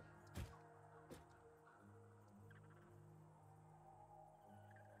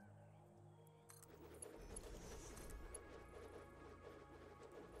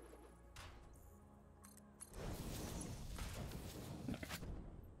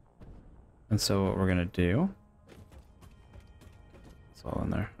 And so what we're gonna do, it's all in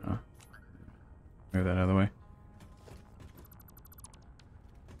there. Oh. Move that out of the way.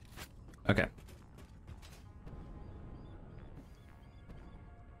 Okay.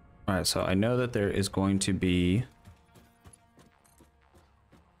 All right, so I know that there is going to be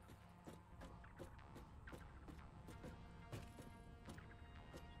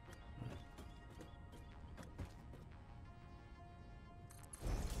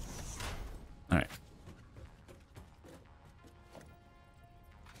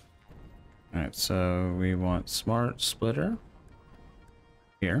Alright, so we want smart splitter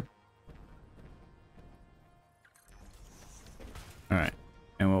here. Alright,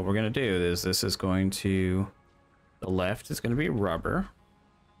 and what we're going to do is this is going to, the left is going to be rubber.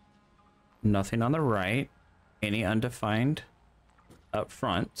 Nothing on the right. Any undefined up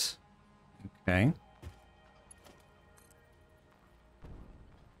front. Okay.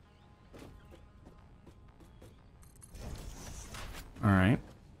 Alright.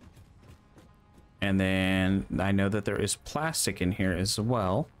 And then I know that there is plastic in here as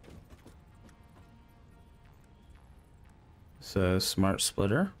well. So smart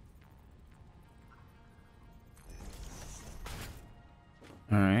splitter.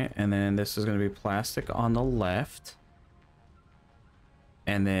 All right, and then this is going to be plastic on the left.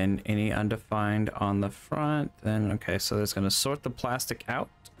 And then any undefined on the front. Then, okay, so it's going to sort the plastic out.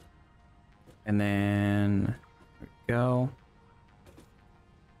 And then, there we go.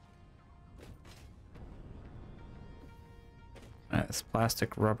 It's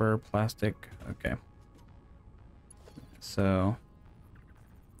plastic, rubber, plastic. Okay. So,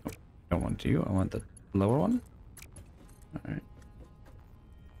 oh, don't want you. I want the lower one. All right.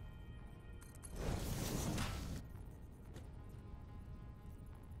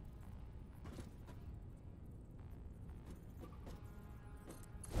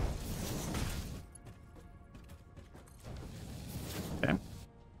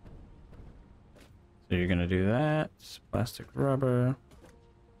 you're gonna do that. Plastic, rubber.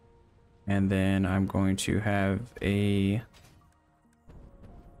 And then I'm going to have a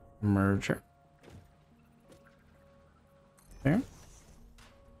merger. There.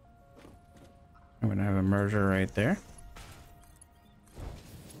 I'm gonna have a merger right there.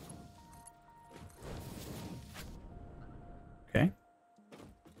 Okay.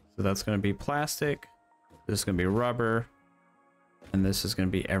 So that's gonna be plastic. This is gonna be rubber. And this is gonna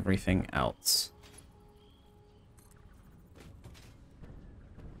be everything else.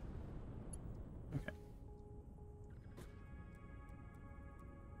 Okay.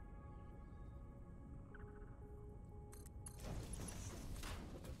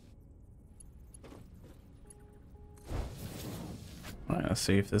 All right, let's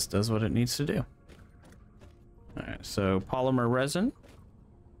see if this does what it needs to do. All right, so polymer resin.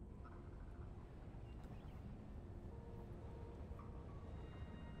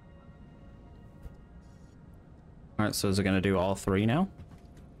 All right, so is it going to do all three now?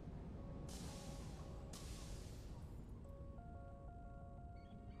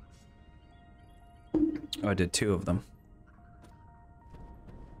 Oh, I did two of them.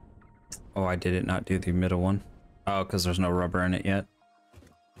 Oh, I did not do the middle one. Oh, because there's no rubber in it yet.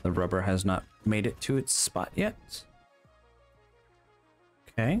 The rubber has not made it to its spot yet.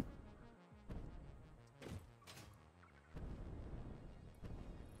 Okay.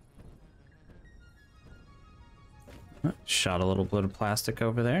 Shot a little bit of plastic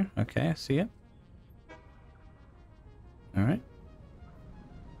over there. Okay, I see it. All right.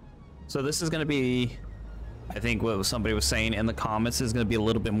 So this is going to be, I think what somebody was saying in the comments, is going to be a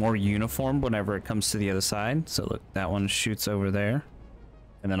little bit more uniform whenever it comes to the other side. So look, that one shoots over there.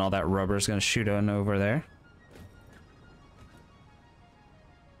 And then all that rubber is going to shoot on over there.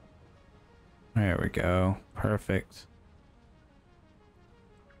 There we go. Perfect.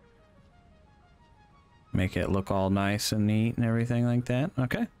 Make it look all nice and neat and everything like that.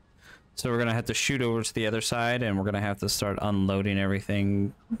 Okay. So we're going to have to shoot over to the other side, and we're going to have to start unloading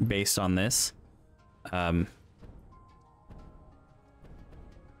everything based on this. I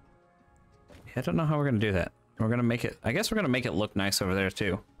don't know how we're going to do that. We're going to make it, I guess we're going to make it look nice over there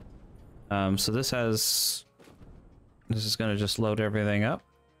too. So this is going to just load everything up.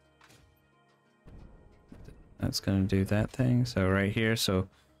 That's going to do that thing. So right here, so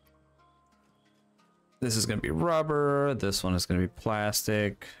this is going to be rubber. This one is going to be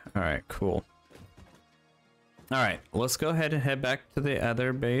plastic. All right, cool. All right, let's go ahead and head back to the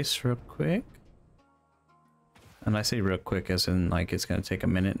other base real quick. And I say real quick as in like it's going to take a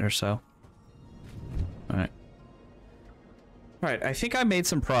minute or so. All right. All right, I think I made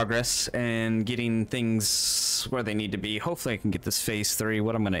some progress in getting things where they need to be. Hopefully I can get this phase 3.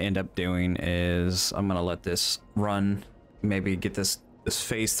 What I'm going to end up doing is I'm going to let this run. Maybe get this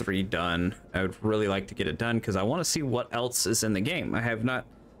phase 3 done. I would really like to get it done because I want to see what else is in the game.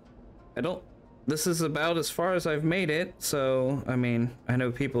 This is about as far as I've made it. So, I mean, I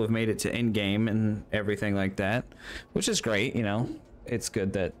know people have made it to end game and everything like that, which is great. You know, it's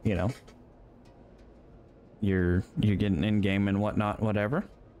good that, you know, you're getting in game and whatnot, whatever.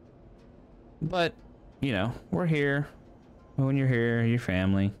 But, you know, we're here. When you're here, your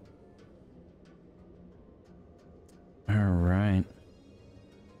family. All right.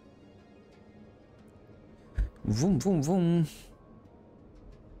 Vroom, vroom, vroom.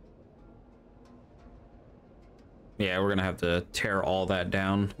 Yeah, we're gonna have to tear all that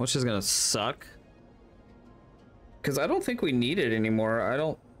down, which is gonna suck. Because I don't think we need it anymore. I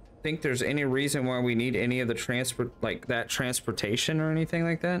don't think there's any reason why we need any of the transportation or anything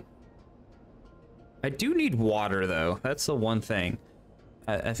like that. I do need water though. That's the one thing.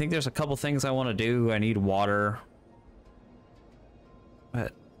 I think there's a couple things I want to do. I need water.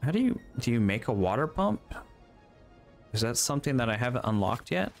 But how do you make a water pump? Is that something that I haven't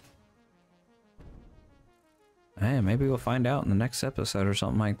unlocked yet? Hey, maybe we'll find out in the next episode or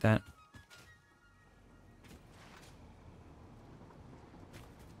something like that.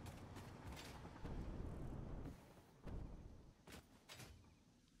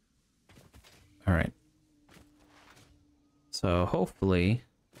 All right. So hopefully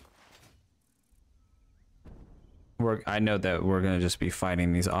I know that we're going to just be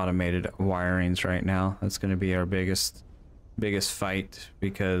fighting these automated wirings right now. That's going to be our biggest fight,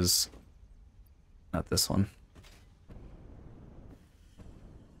 because not this one.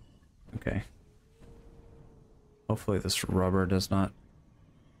 Okay. Hopefully this rubber does not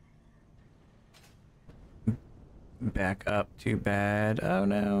back up too bad. Oh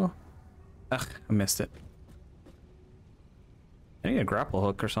no. Ugh, I missed it. I need a grapple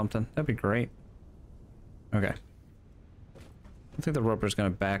hook or something. That'd be great. Okay. I don't think the rubber's gonna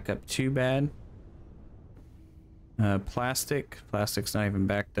back up too bad. Plastic's not even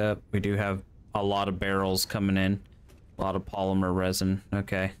backed up. We do have a lot of barrels coming in. A lot of polymer resin.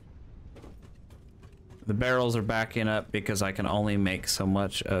 Okay. The barrels are backing up because I can only make so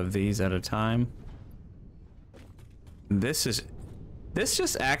much of these at a time. This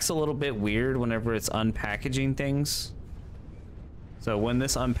just acts a little bit weird whenever it's unpackaging things. So when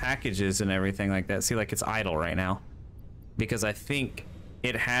this unpackages and everything like that, see, like it's idle right now because I think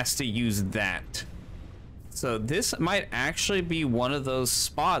it has to use that. So this might actually be one of those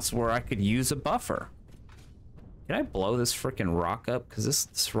spots where I could use a buffer. Can I blow this freaking rock up? Because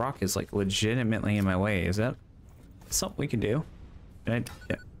this rock is like legitimately in my way. Is that something we can do? Can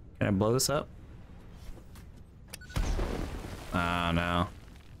I blow this up? Oh no.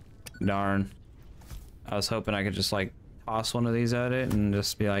 Darn. I was hoping I could just like toss one of these at it and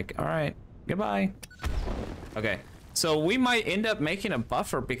just be like, all right, goodbye. Okay. So we might end up making a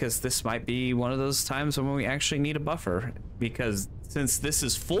buffer because this might be one of those times when we actually need a buffer, because since this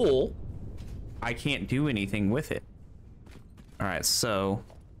is full, I can't do anything with it. All right, so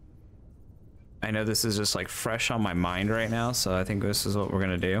I know this is just like fresh on my mind right now, so I think this is what we're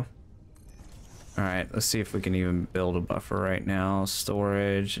gonna do. All right, let's see if we can even build a buffer right now.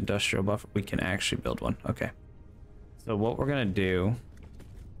 Storage, industrial buffer. We can actually build one. Okay. So what we're gonna do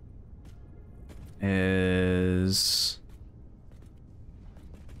is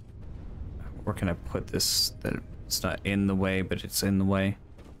where can I put this that it's not in the way, but it's in the way.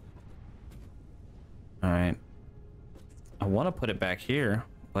 All right. I want to put it back here,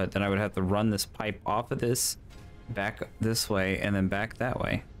 but then I would have to run this pipe off of this, back this way, and then back that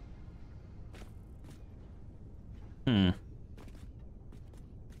way. All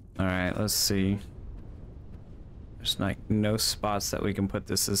right, let's see. There's like no spots that we can put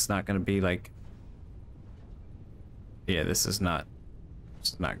this. It's not going to be like, yeah, this is not,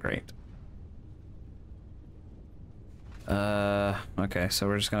 it's not great. Okay, so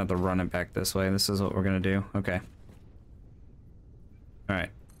we're just gonna have to run it back this way. This is what we're gonna do. Okay. All right.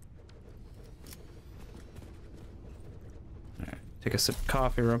 All right. Take a sip of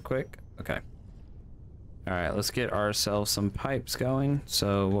coffee real quick. Okay. All right, let's get ourselves some pipes going.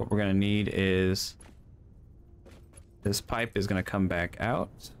 So what we're gonna need is this pipe is gonna come back out.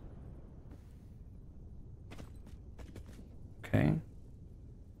 Okay.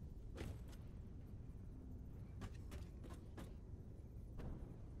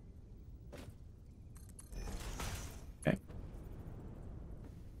 Okay.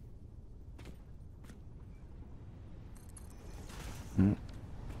 All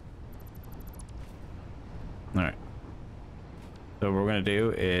right. So what we're gonna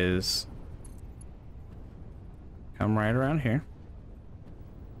do is come right around here.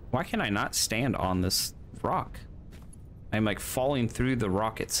 Why can I not stand on this rock? I'm like falling through the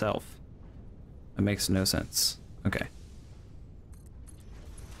rock itself. That makes no sense. Okay.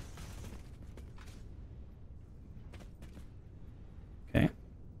 Okay.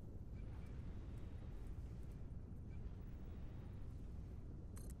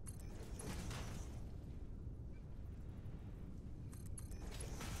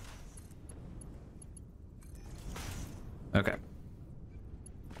 Okay.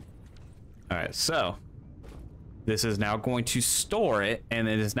 All right, so this is now going to store it, and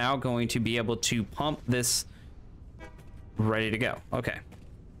it is now going to be able to pump this ready to go. Okay.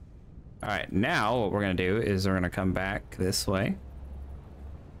 All right, now what we're gonna do is we're gonna come back this way.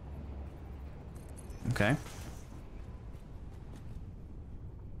 Okay.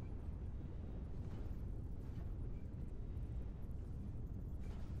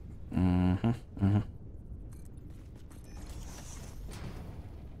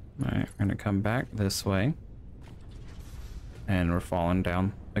 All right, we're gonna come back this way. And we're falling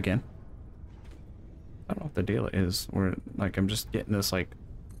down again. I don't know what the deal is. We're like, I'm just getting this like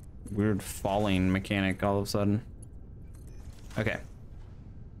weird falling mechanic all of a sudden. Okay.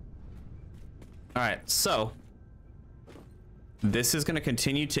 All right, so this is gonna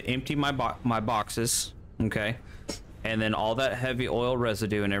continue to empty my boxes, okay? And then all that heavy oil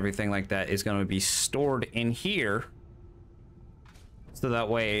residue and everything like that is gonna be stored in here. So that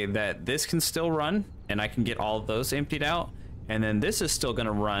way that this can still run and I can get all of those emptied out. And then this is still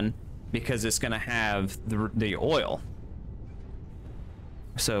gonna run because it's gonna have the oil.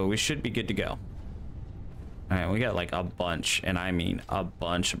 So we should be good to go. All right, we got like a bunch, and I mean a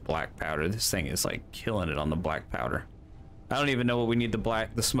bunch of black powder. This thing is like killing it on the black powder. I don't even know what we need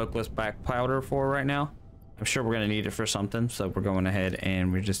the smokeless black powder for right now. I'm sure we're gonna need it for something, so we're going ahead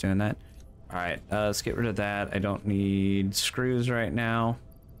and we're just doing that. All right, let's get rid of that. I don't need screws right now.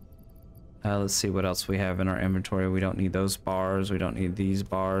 Let's see what else we have in our inventory. We don't need those bars. We don't need these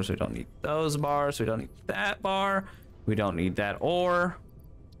bars. We don't need those bars. We don't need that bar. We don't need that ore.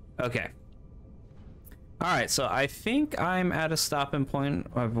 Okay. All right, so I think I'm at a stopping point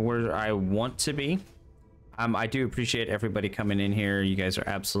of where I want to be. I do appreciate everybody coming in here. You guys are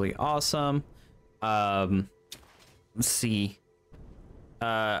absolutely awesome. Let's see.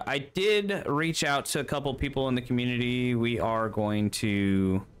 I did reach out to a couple people in the community. We are going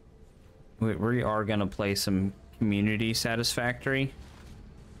to play some community Satisfactory,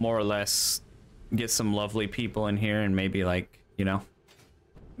 more or less. Get some lovely people in here and maybe, like, you know,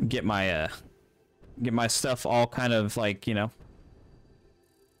 get my stuff all kind of, like, you know,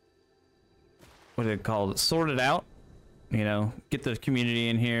 what do they call it, sorted out. You know, get the community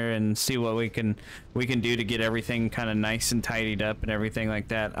in here and see what we can do to get everything kind of nice and tidied up and everything like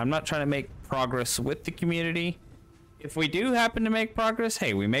that. I'm not trying to make progress with the community. If we do happen to make progress,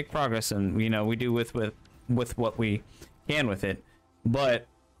 hey, we make progress, and, you know, we do with what we can with it. But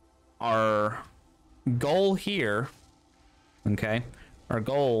our goal here, okay, our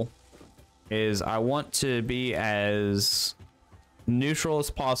goal is I want to be as neutral as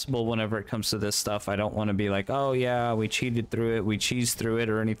possible whenever it comes to this stuff. I don't want to be like, oh yeah, we cheated through it, we cheesed through it,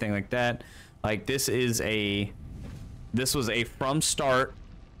 or anything like that. Like, this was a from start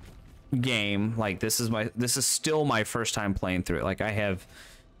game. Like, this is still my first time playing through it. Like, I have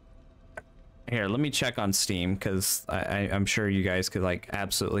here, let me check on Steam, because I'm sure you guys could, like,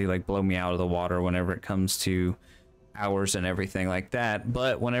 absolutely, like, blow me out of the water whenever it comes to hours and everything like that.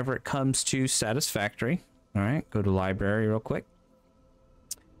 But whenever it comes to Satisfactory, all right, go to library real quick.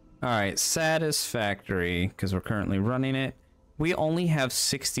 All right, Satisfactory, because we're currently running it, we only have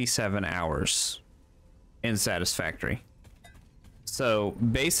 67 hours in Satisfactory. So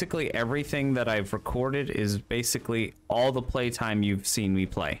basically everything that I've recorded is basically all the playtime you've seen me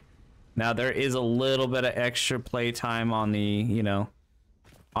play. Now, there is a little bit of extra playtime on the, you know,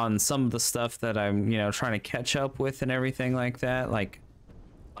 on some of the stuff that I'm, you know, trying to catch up with and everything like that. Like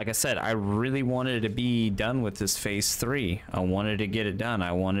I said, I really wanted to be done with this phase 3. I wanted to get it done.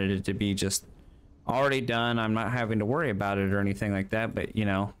 I wanted it to be just already done. I'm not having to worry about it or anything like that. But, you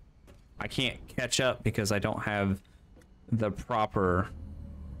know, I can't catch up because I don't have the proper,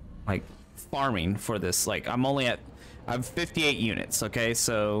 like, farming for this. Like, I have 58 units. Okay,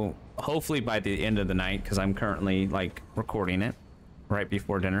 so hopefully by the end of the night, because I'm currently, like, recording it right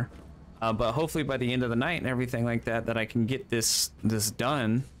before dinner. But hopefully by the end of the night and everything like that, that I can get this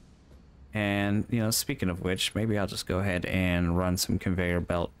done. And, you know, speaking of which, maybe I'll just go ahead and run some conveyor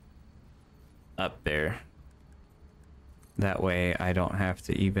belt up there. That way I don't have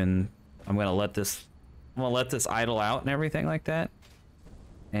to even, I'm gonna let this idle out and everything like that.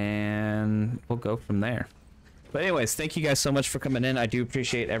 And we'll go from there. But anyways, thank you guys so much for coming in. I do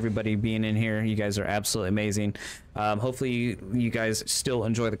appreciate everybody being in here. You guys are absolutely amazing. Hopefully you guys still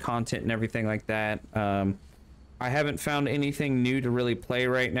enjoy the content and everything like that. I haven't found anything new to really play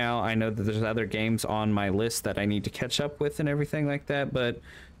right now. I know that there's other games on my list that I need to catch up with and everything like that. But,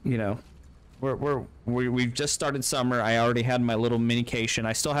 you know, we've just started summer. I already had my little minication.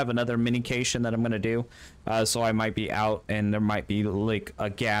 I still have another minication that I'm gonna do, so I might be out and there might be like a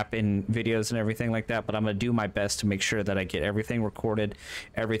gap in videos and everything like that, but I'm gonna do my best to make sure that I get everything recorded,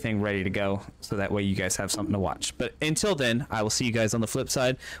 everything ready to go, so that way you guys have something to watch. But until then, I will see you guys on the flip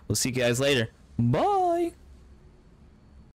side. We'll see you guys later. Bye.